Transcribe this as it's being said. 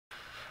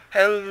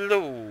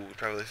Hello,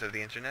 travelers of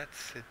the internet.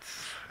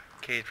 It's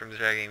Cade from the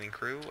JAGaming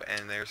crew,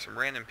 and there's some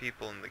random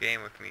people in the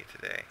game with me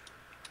today.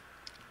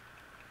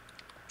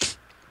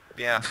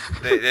 Yeah,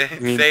 they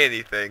didn't say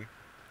anything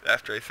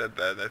after I said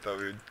that. I thought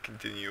we would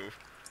continue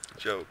the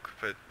joke,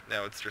 but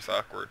now it's just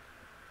awkward.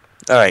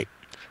 Alright,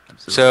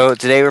 so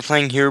today we're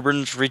playing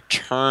Herobrine's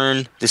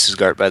Return. This is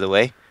Gart, by the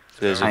way,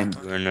 for those of you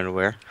who are not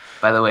aware.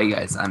 By the way,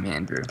 guys, I'm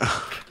Andrew, in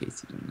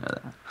case you didn't know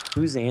that.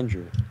 Who's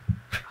Andrew?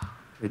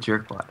 The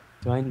jerkwad.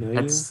 Do I know you?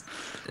 He's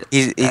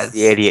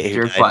the idiot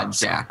who jerkwad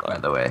Jack, by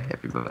the way,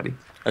 everybody.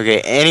 Okay,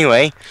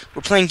 anyway,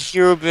 we're playing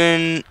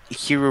Herobrine's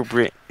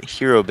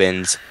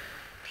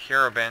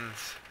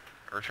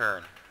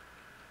Return.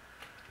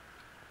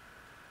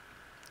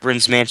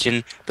 Bryn's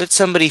Mansion, but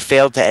somebody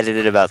failed to edit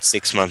it about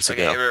 6 months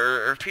ago.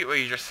 Okay, repeat what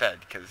you just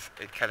said, because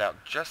it cut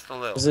out just a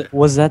little bit.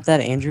 Was that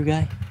Andrew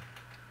guy?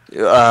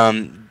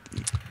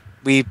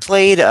 We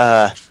played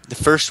the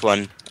first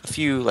one a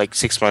few, like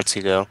 6 months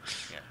ago.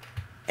 Yeah.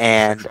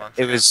 And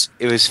it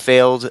was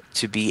failed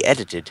to be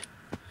edited.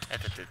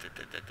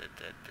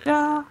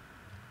 Yeah.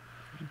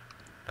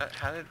 But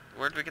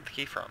where did we get the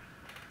key from?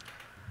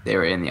 They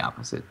were in the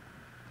opposite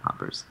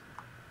hoppers.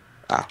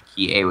 Ah.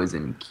 Key A was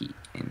in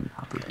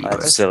hopper B.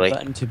 That's silly.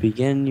 Button to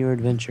begin your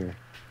adventure.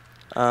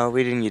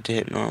 We didn't get to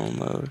hit normal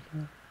mode.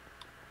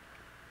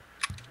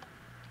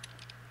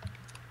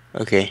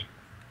 Okay.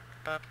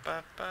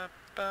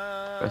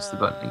 Press the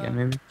button again,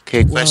 maybe.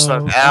 Okay, press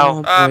log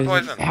out.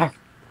 Poison.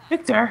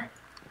 Victor!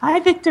 Hi,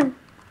 Victor!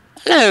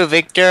 Hello,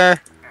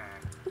 Victor.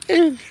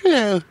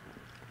 Hello.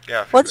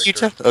 Yeah. What you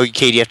talking? Oh,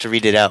 Cade, you have to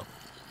read it out.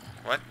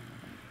 What?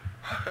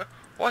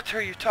 What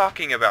are you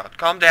talking about?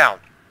 Calm down.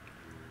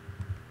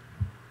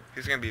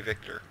 Who's gonna be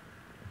Victor?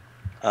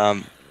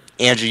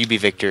 Andrew, you be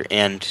Victor,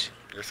 and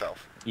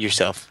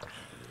yourself.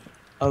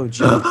 Oh,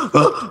 Joe.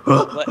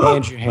 Let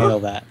Andrew handle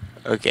that.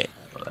 Okay.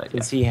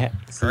 Since he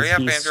Hurry up,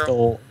 Andrew.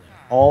 Stole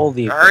all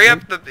the Hurry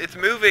up! equipment. It's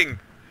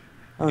moving.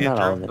 Oh, not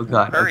all of it. Oh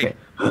god, Hurry. okay.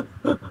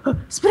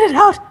 Spit it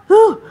out!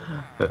 Ooh.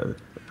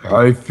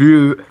 I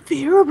fear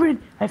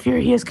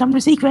he has come to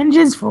seek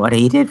vengeance for what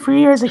he did 3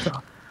 years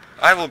ago.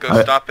 I will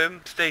go stop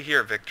him. Stay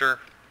here, Victor.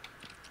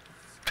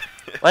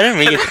 Why didn't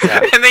we get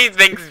that? And he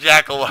thinks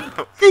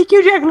Jackalope. Thank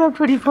you, Jackalope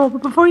 24,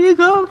 but before you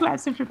go,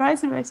 glass of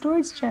surprise in my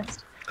storage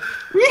chest.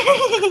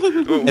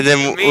 And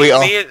then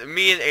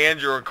me and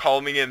Andrew are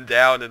calming him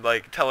down and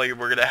like telling him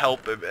we're gonna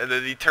help him, and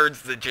then he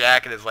turns to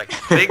Jack and is like,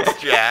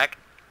 "Thanks, Jack."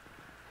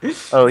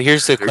 Oh,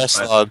 here's the quest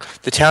log.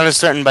 The town is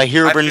threatened by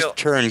Herobrine's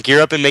return. Gear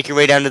up and make your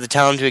way down to the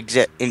town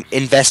to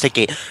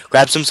investigate.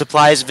 Grab some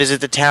supplies, visit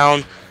the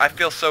town. I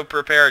feel so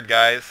prepared,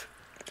 guys.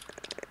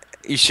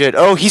 You should.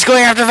 Oh, he's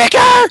going after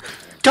Victor!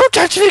 Don't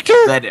touch Victor!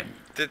 Let him.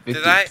 Did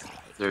I?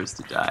 Deserves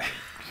to die.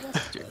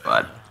 Dear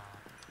bud.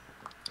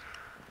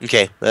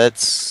 Okay,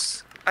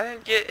 let's. I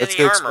didn't get Let's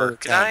any go explore armor.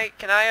 the town.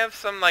 Can I have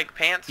some like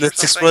pants? Let's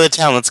or something? explore the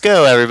town. Let's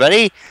go,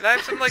 everybody. Can I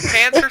have some like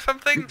pants or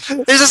something?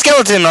 There's a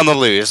skeleton on the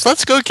loose.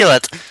 Let's go kill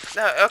it.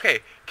 No,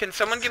 okay. Can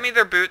someone give me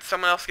their boots?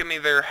 Someone else give me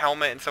their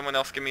helmet, and someone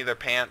else give me their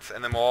pants,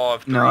 and then we'll all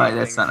have three that's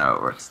things. not how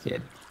it works,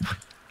 kid.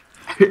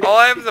 All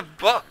I have is a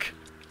book.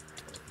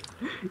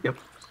 Yep.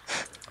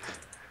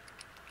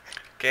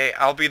 Okay,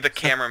 I'll be the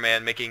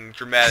cameraman making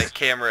dramatic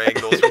camera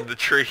angles from the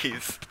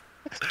trees.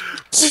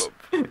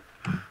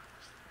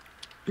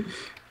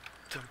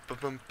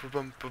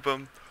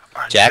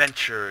 Our Jack?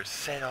 adventurers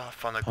set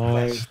off on a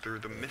quest through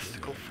the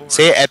mystical forest.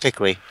 Say it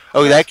epically.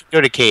 Oh, that could go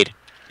to Cade.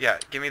 Yeah,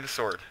 give me the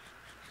sword.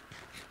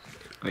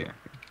 Oh yeah.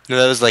 No,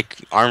 that was like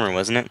armor,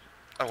 wasn't it?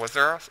 Oh, was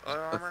there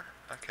other armor?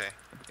 Okay.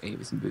 Hey,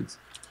 with some boots.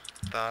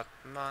 Thought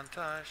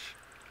montage.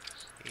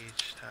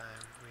 Each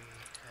time we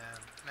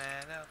have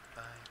met up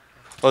by...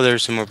 Oh,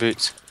 there's some more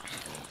boots.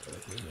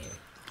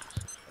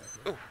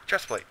 Ooh,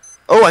 chestplate.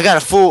 Oh, I got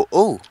a full.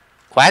 Oh,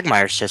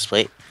 Quagmire's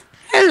chestplate.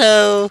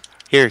 Hello.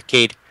 Here,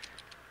 Cade.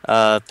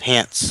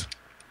 Pants.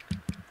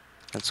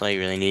 That's all you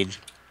really need.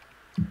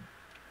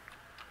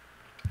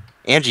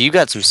 Andrew, you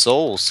got some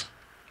souls.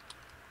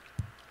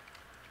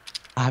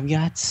 I've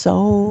got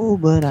soul,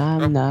 but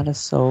I'm not a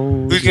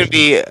soul. Who's gonna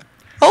be?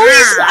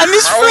 Oh, I'm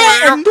his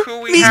friend. Look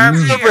who we have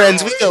We're here.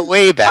 friends. We go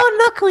way back. Oh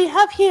look, we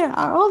have here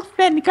our old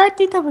friend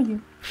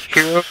Gartdw.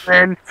 Hero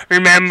friend,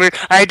 remember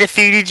I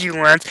defeated you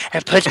once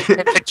and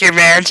put your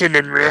mansion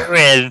in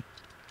ruin.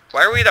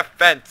 Why are we the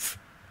fence?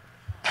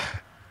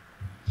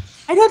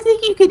 I don't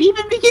think you can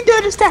even begin to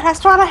understand how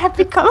strong I have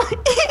become.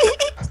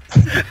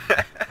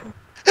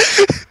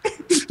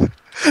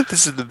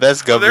 This is the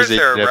best Oh, there's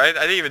conversation. Herobrine.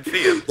 I didn't even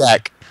see him.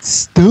 Jack.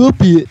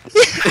 Stop it!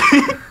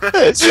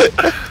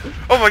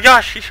 Oh my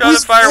gosh, he shot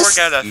Who's a firework this?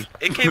 at us.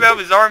 It came out of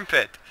his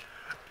armpit.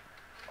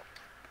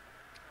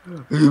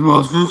 You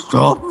must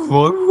stop.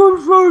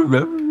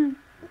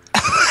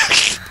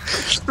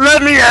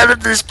 Let me out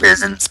of this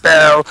prison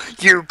spell,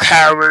 you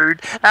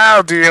coward.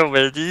 I'll deal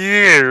with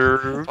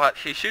you. What?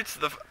 He shoots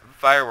the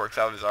fireworks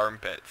out of his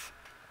armpits.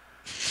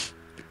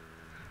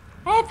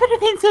 I have better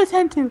things to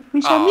attend to.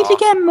 We shall Aw. meet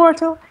again,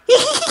 mortal.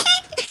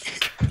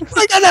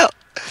 I got out.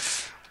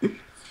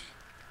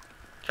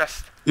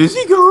 Just. Is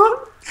he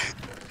gone?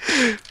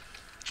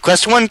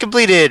 Quest 1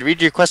 completed.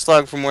 Read your quest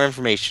log for more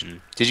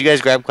information. Did you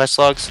guys grab quest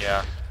logs?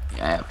 Yeah.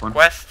 Yeah, I have one.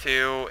 Quest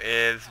 2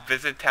 is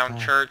visit town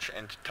church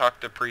and talk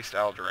to Priest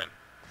Aldurin.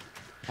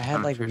 I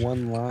had like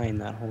one line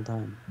that whole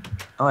time.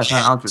 Oh, I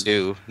found Aldrin.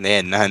 2. They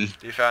had none.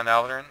 You found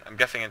Aldurin? I'm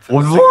guessing it's in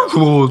the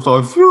single.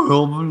 I feel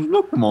Herobrine's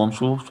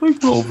necromancer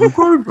take over the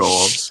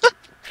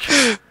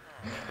graveyard.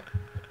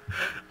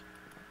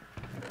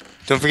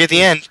 Don't forget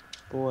the end.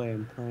 Boy,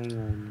 I'm playing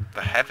on.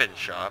 The Heaven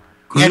Shop.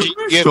 Andrew,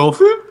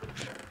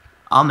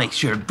 I'll make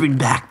sure to bring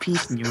back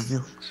peace in your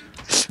village.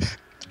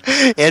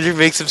 Andrew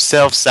makes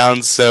himself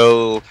sound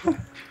so,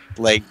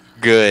 like,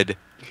 good.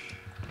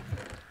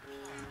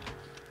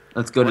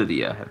 Let's go to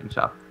the heaven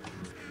shop.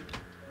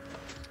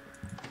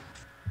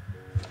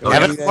 Where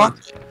Heaven did you shop?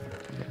 guys-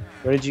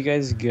 Where did you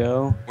guys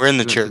go? We're in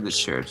the Go to church. the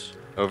church.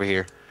 Over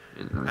here.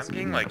 I'm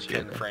getting like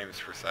 10 frames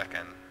per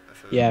second. This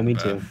is Yeah, me the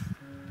too. best.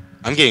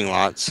 I'm getting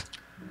lots.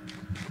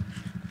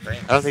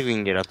 Thanks. I don't think we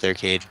can get up there,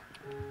 Cade.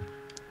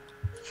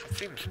 It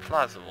seems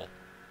plausible.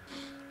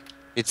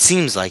 It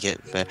seems like it,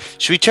 but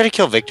should we try to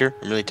kill Victor?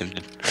 I'm really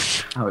tempted.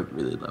 I would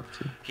really love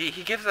to.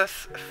 He gives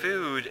us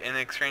food in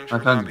exchange I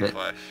for found zombie it.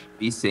 flesh.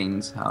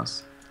 Sing's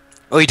house.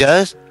 Oh, he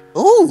does?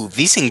 Ooh,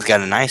 V-Sing's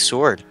got a nice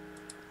sword.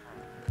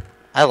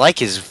 I like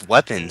his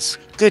weapons.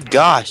 Good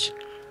gosh.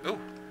 Ooh,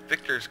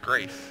 Victor's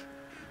Grace.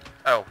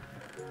 Oh,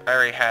 I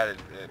already had it,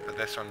 but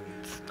this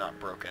one's not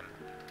broken,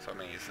 so I'm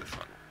gonna use this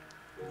one.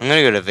 I'm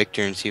gonna go to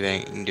Victor and see what I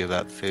can do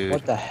about food.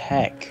 What the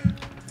heck?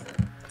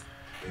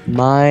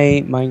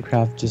 My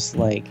Minecraft just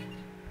like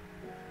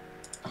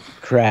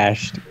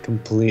crashed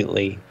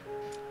completely.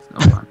 No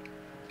fun.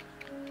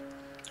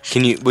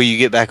 Will you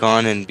get back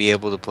on and be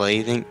able to play,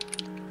 you think?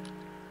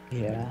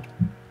 Yeah.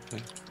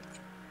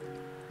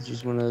 It's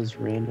just one of those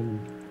random.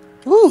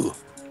 Ooh.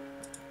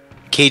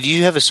 Kay, do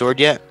you have a sword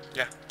yet?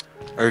 Yeah.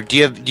 Or do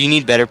you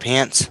need better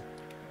pants?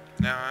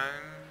 No, I'm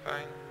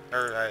fine.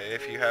 Or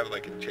if you have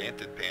like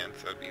enchanted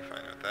pants, I'd be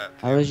fine with that.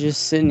 I was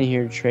just sitting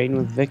here trading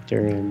with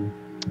Victor and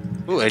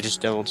Ooh, I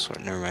just doubled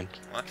sword. Never mind.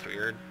 Well, that's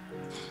weird.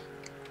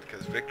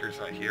 Because Victor's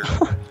not here.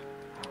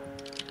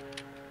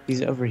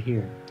 he's over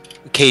here.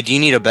 Kay, do you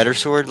need a better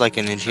sword, like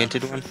an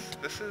enchanted one?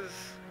 This is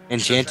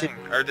Enchanted? the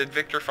thing. Or did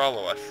Victor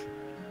follow us?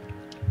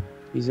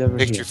 He's over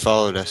Victor here.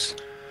 followed us.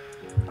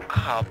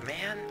 Oh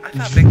man, I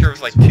thought Victor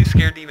was like too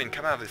scared to even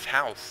come out of his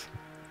house.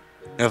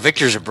 No,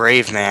 Victor's a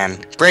brave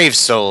man. Brave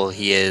soul,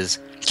 he is.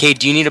 Kay,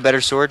 do you need a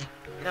better sword?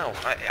 No,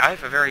 I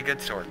have a very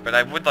good sword, but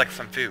I would like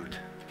some food.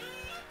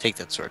 Take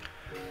that sword.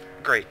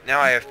 Great, now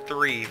I have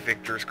 3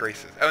 Victor's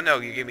Graces. Oh no,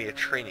 you gave me a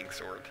training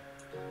sword.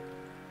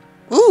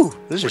 Ooh,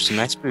 those are some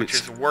nice Which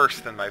boots. is worse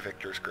than my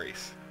Victor's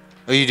Grace.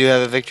 Oh, you do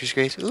have a Victor's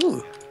Grace?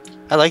 Ooh.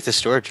 I like the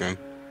storage room.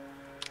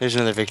 There's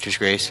another Victor's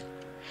Grace.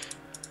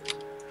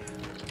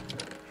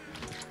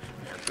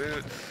 More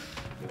boots.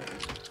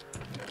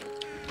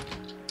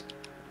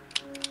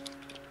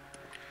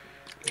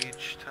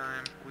 Each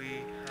time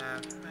we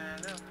have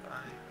met up,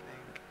 I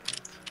think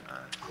it's a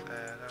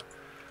setup.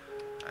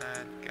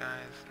 Bad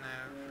guys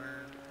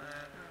never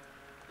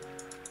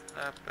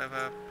let up.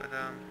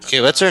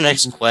 Okay, what's our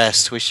next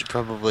quest? We should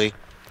probably...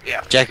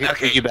 Yeah. Jack,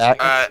 are you back?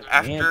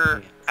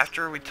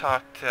 After we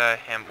talked to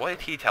him, what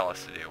did he tell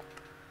us to do?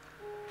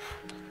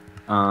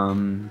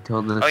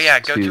 Told us Oh yeah,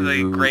 go to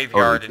the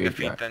graveyard and graveyard.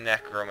 defeat the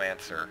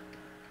necromancer.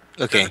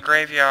 Okay. To the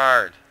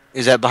graveyard.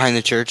 Is that behind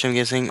the church, I'm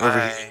guessing? Over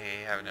I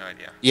here? have no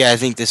idea. Yeah, I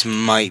think this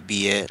might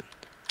be it.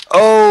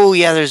 Oh,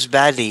 yeah, there's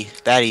baddies.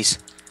 Baddish.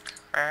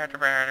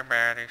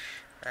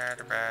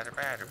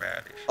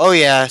 Oh,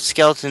 yeah,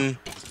 skeleton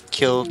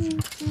killed.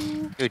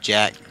 Go,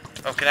 Jack.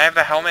 Oh, can I have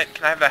the helmet?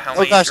 Can I have the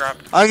helmet Oh, gosh, you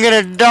dropped? I'm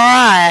gonna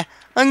die.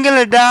 I'm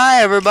gonna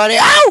die, everybody.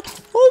 Ow!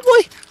 Oh,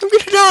 boy, I'm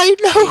gonna die. I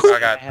No.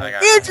 got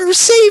it. Andrew,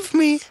 save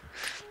me.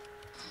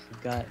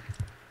 I've got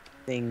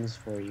things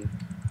for you.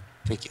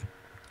 Thank you.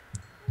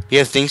 You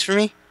have things for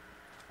me?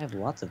 I have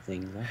lots of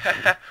things.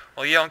 Actually.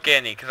 Well, you don't get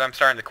any, because I'm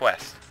starting the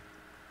quest.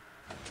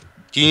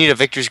 Do you need a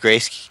Victor's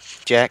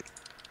Grace, Jack?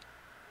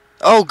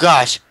 Oh,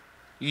 gosh.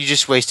 You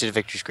just wasted a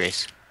Victor's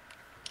Grace.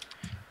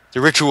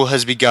 The ritual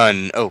has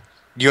begun. Oh,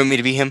 do you want me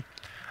to be him?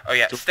 Oh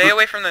yeah, stay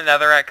away from the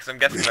netherite, because I'm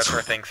guessing that's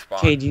where things spawn.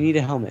 Cade, you need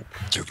a helmet.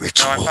 The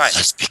ritual I'm fine.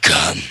 has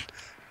begun.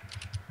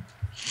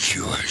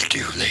 You are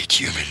too late,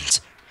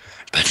 humans.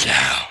 But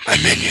now, my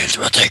minions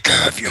will take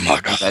care of you,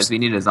 mortals. Guys, we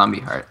need a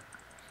zombie heart.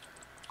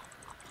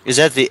 Is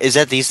that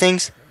these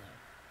things?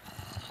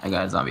 I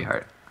got a zombie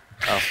heart.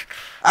 Oh.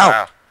 Ow!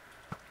 Wow.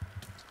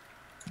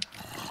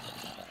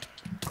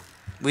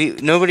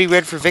 Nobody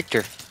read for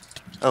Victor.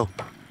 Oh.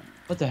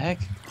 What the heck?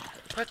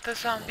 Put the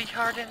zombie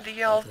heart in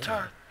the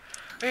altar.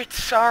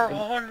 It's our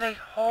only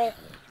hope.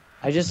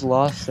 I just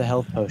lost the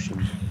health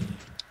potion.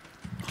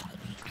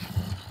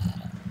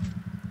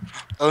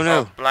 Oh no.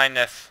 Oh,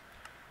 blindness.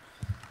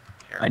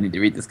 Here. I need to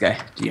read this guy.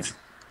 Jeez.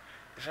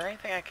 Is there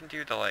anything I can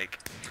do to, like,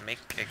 make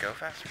it go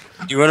faster?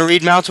 Do you want to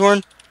read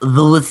Maltorn? The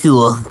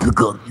ritual has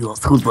begun. You are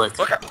too late.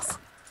 Look up.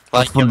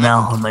 For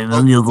now, my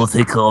minions will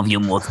take care of you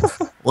mortals.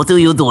 What are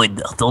you doing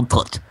there? Don't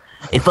touch.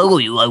 If I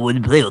were you, I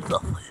wouldn't play with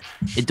them.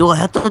 Do I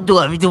have to do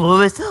everything by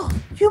myself?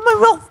 You're my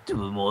rough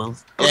doing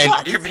walls.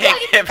 And You're being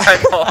hit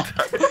by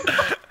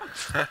Malta.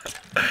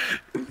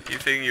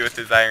 He's hitting you with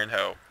his iron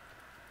hoe.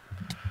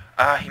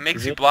 He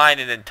makes you blind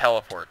and then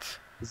teleports.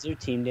 Is there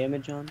team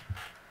damage on?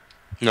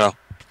 no.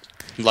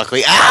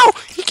 Luckily. Ow!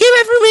 He came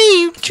after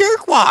me, you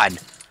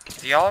jerkwad!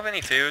 Do y'all have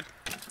any food?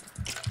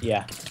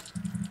 Yeah.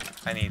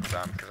 I need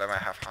some, because I might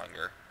have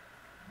hunger.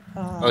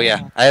 Oh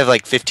yeah, I have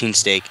like 15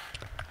 steak.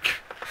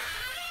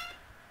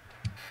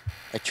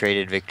 I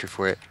traded Victor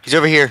for it. He's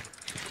over here.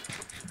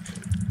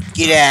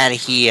 Get out of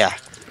here.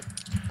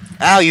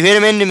 Ow, you hit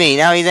him into me.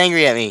 Now he's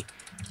angry at me.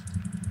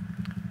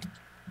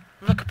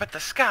 Look up at the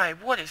sky.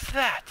 What is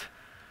that?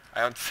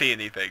 I don't see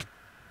anything.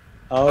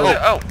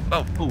 Oh,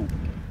 Oh.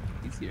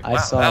 He's here. I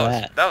saw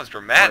that. That was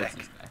dramatic.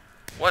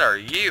 What are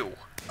you?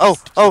 Oh,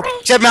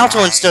 except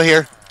Maltorn's still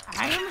here.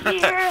 I am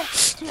here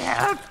to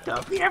help.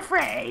 Don't be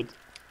afraid.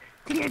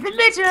 Clear the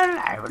middle.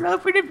 I will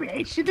open a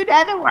bridge to the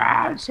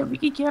netherworld so we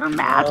can kill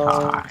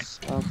Maltorn.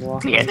 Stop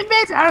walking. Clear the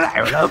middle.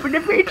 I will open a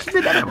bridge to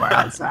the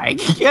netherworld so I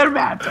can kill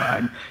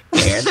Maltorn.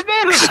 Clear the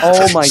middle.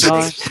 Oh my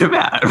gosh. To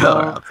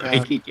Maltorn so I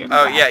can kill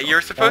Oh yeah, Maltorn.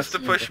 you're supposed to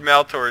push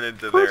Maltorn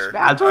into Push there.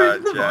 Maltorn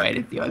into the Jack. void.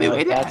 It's the only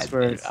way to That's end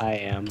where this. I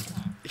am.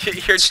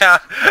 You're down.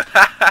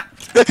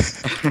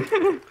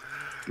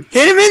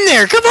 Hit him in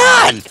there, come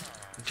on!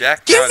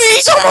 Jack. Get me,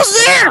 he's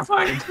almost there!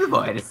 Maltorn into the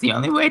void. It's the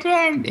only way to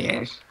end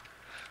this.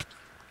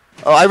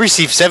 Oh, I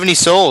received 70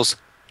 souls.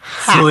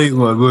 So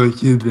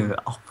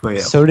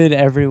So did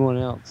everyone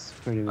else,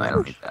 pretty I much.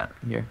 don't get that.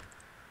 Here.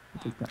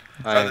 Take that.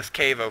 Oh, this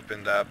cave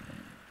opened up.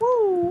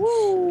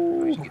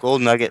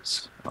 Gold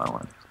nuggets. Oh, I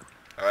want.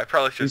 Oh, I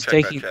probably should Who's check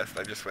taking- that chest.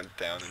 I just went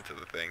down into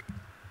the thing.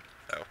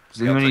 Oh.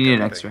 Does anybody need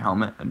an extra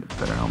helmet? A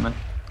better helmet?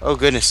 Oh,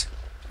 goodness.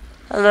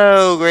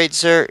 Hello, great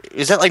sir.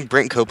 Is that like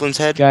Brent Copeland's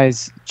head?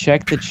 Guys,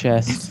 check the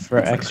chest for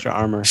extra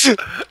armor.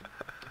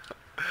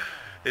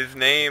 His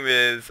name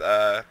is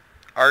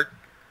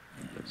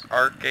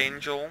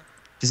Archangel.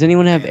 Does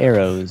anyone have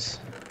arrows?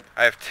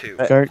 I have 2.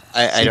 Gart,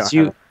 I don't since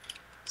you have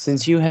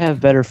since you have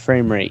better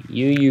frame rate,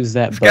 you use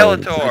that bow.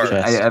 to Skeletor.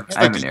 the chest.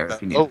 I have an arrow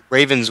if you need. Oh,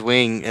 Raven's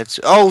wing. It's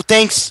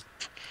thanks.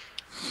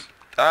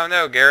 Oh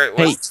no, Garrett.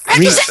 What's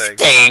Hey, that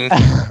thing?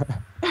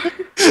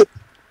 Thing.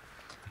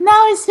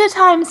 Now is the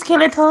time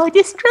Skeletor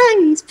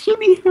destroys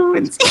puny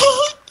humans.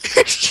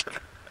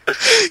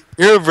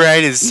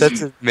 Herobrine is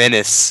such a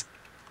menace.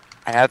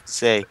 I have to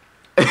say.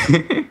 What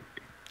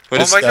Oh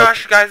is my Skeletor?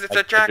 gosh, guys, it's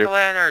a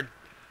jack-o'-lantern.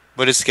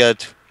 What is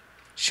Skeletor?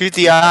 Shoot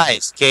the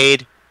eyes,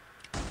 Cade.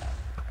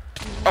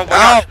 Oh my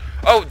gosh.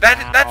 Oh,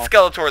 that's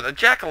Skeletor, the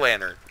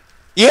jack-o'-lantern.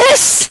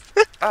 Yes!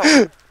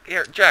 Oh,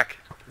 here, Jack.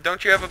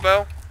 Don't you have a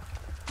bow?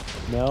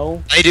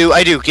 No. I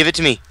do. Give it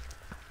to me.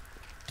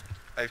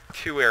 I have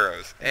 2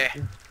 arrows.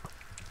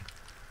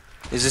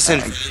 Is this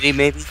infinity,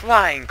 maybe?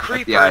 Flying eyes.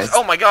 creepers.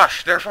 Oh my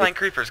gosh, there are flying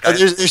creepers, Oh,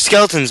 guys. there's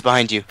skeletons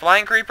behind you.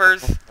 Flying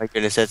creepers. My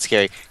goodness, that's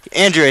scary.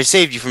 Andrew, I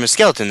saved you from a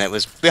skeleton that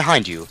was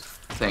behind you.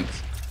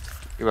 Thanks.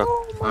 You're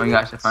welcome. Oh my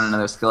gosh, I found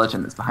another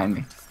skeleton that's behind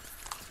me.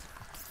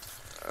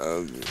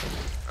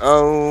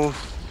 Oh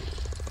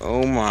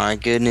my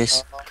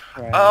goodness.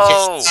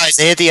 Oh, Eyes,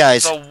 they hit the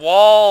eyes. the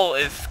wall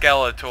is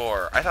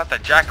Skeletor. I thought the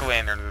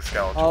jack-o'-lantern was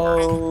Skeletor.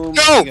 Oh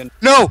my No! goodness.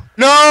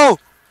 No!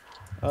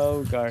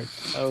 Oh Gart.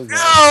 Oh Gart.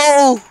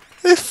 No!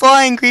 The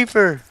flying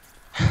creeper!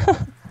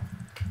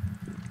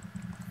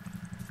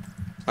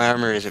 My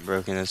armor isn't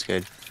broken, that's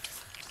good.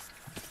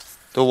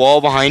 The wall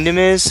behind him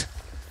is?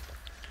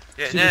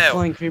 Yeah, See the no,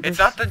 flying creepers? it's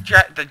not the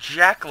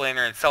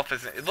jack-o'-lantern itself.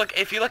 Isn't look?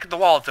 If you look at the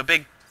wall, it's a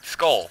big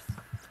skull.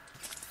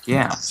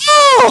 Yeah.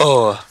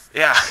 Oh!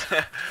 Yeah.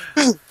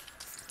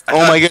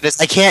 Oh my goodness,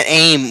 I can't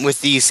aim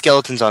with these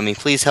skeletons on me.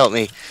 Please help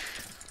me.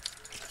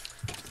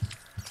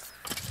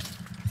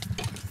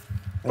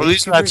 Well, at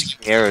least you have some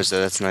arrows, though.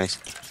 That's nice.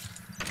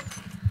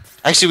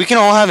 Actually, we can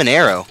all have an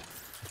arrow.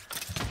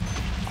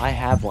 I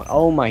have one.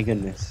 Oh my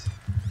goodness.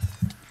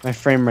 My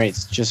frame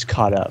rate's just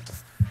caught up.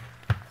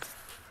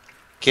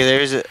 Okay,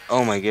 there's a...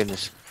 Oh my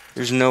goodness.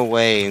 There's no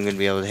way I'm going to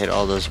be able to hit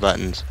all those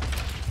buttons.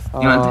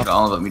 You don't have to hit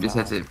all of them. You just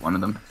have to hit one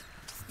of them.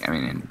 I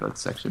mean, in both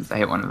sections. I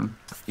hit one of them.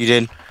 You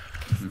did?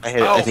 I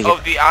hit it. I think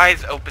it, the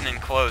eyes open and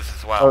close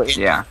as well. Oh,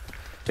 Yeah.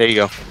 there you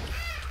go.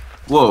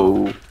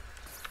 Whoa.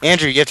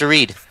 Andrew, you have to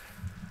read.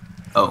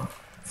 Oh.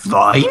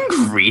 Flying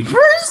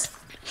creepers?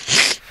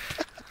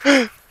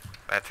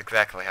 That's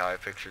exactly how I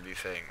pictured you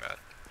saying that.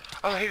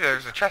 Oh, hey,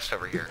 there's a chest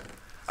over here.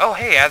 Oh,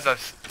 hey, it has a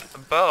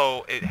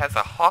bow. It has a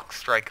hawk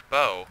strike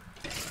bow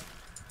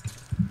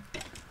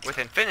with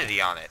infinity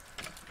on it.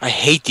 I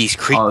hate these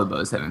creepers. All the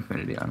bows have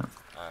infinity on them.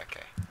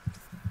 Okay.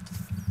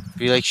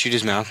 Do you like shoot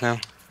his mouth now?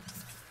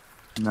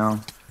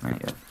 No,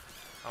 not yet.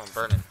 Oh, I'm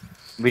burning.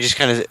 We just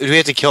kind of... Do we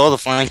have to kill all the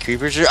flying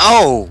creepers? Or,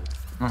 oh!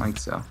 I don't think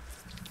so.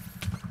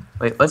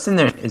 Wait, what's in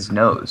there? His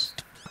nose.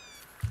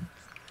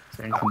 Is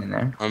there anything in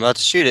there? I'm about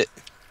to shoot it.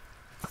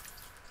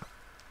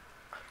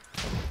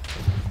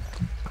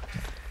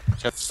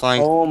 Except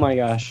flying... Oh my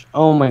gosh.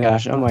 Oh my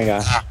gosh. Oh my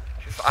gosh.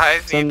 His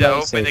eyes need to Somebody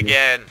open save me.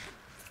 again.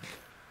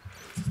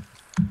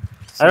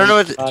 I don't know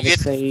what... Do Gotta we have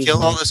to save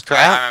kill all me. this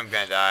crap? I'm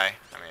gonna die.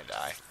 I'm gonna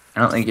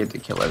I don't think you have to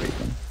kill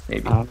everything.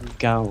 Maybe. I'm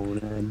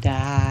gonna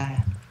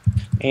die.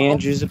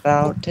 Andrew's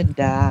about to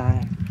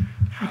die.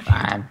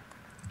 Fine.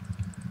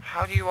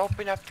 How do you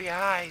open up the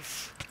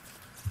eyes?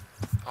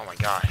 Oh my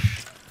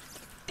gosh.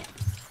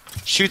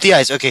 Shoot the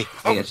eyes. Okay. I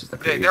think it's just a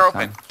pretty They're good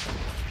open. time.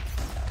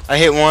 I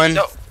hit one.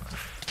 No.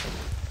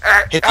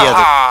 Hit the other.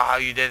 Ah,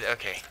 you did.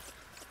 Okay.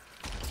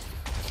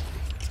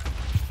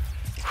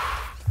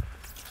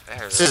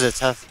 This is a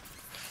tough.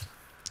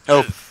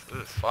 Oh,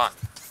 This is fun.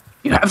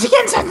 You have to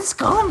get inside the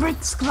skull and break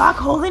the lock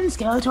holding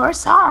Skeletor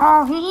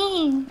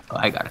song. Oh,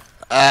 I got it.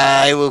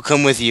 I will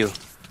come with you.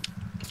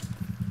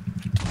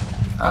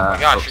 Oh my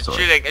gosh, it's sword.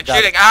 shooting, it's Got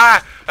shooting!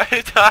 Ah!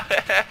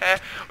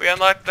 We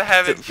unlocked the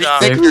heaven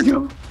shop. There we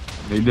go.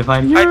 They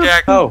define you. Hi,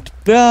 Jack. Oh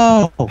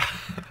no!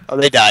 Oh,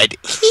 they died.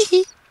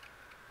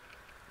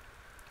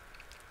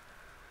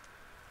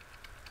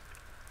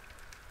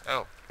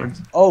 Oh.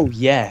 Oh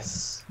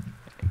yes.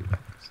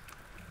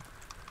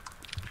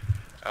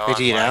 Oh, Did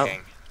I'm you get out?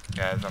 lagging.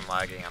 Guys, I'm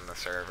lagging on the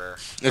server.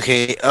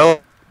 Okay.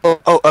 Oh,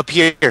 up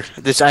here.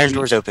 This iron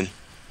door's open.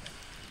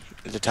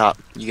 At the top.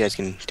 You guys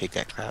can take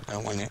that crap. I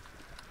don't want it.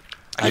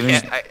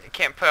 I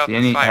can't put out Do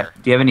you, the fire.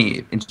 do you have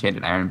any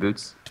enchanted iron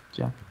boots,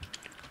 Jack?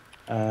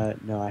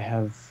 No, I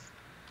have.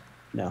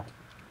 No.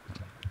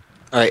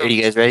 Alright, are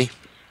you guys ready?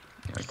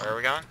 Where are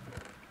we going?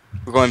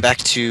 We're going back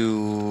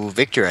to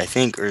Victor, I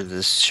think, or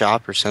the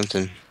shop or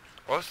something.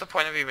 What was the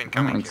point of even I don't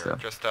coming think here? so.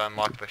 Just to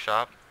unlock the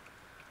shop?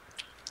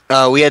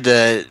 We had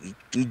to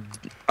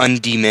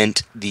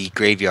undement the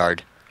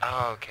graveyard.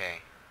 Oh,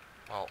 okay.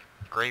 Well,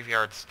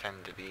 graveyards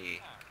tend to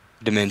be...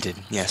 Demented,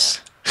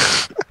 yes.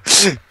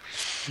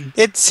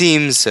 It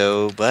seems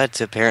so, but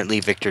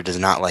apparently Victor does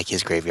not like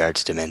his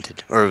graveyards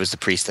demented. Or it was the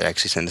priest that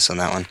actually sent us on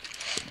that one.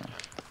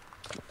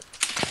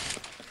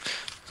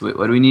 So wait,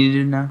 what do we need to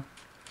do now?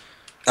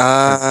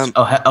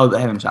 The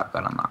heaven shop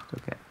got unlocked.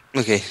 Okay.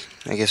 Okay,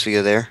 I guess we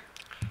go there.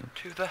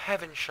 To the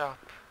heaven shop.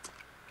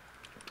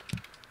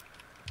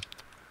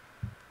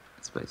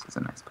 This place is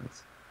a nice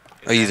place.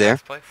 Is Are you that a there?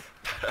 nice place?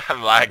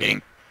 I'm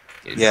lagging.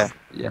 Yeah.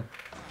 Yeah.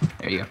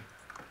 There you go.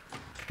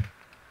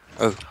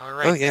 Oh,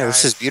 Alright, oh yeah,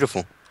 this is guys.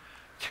 beautiful.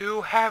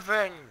 To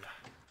heaven!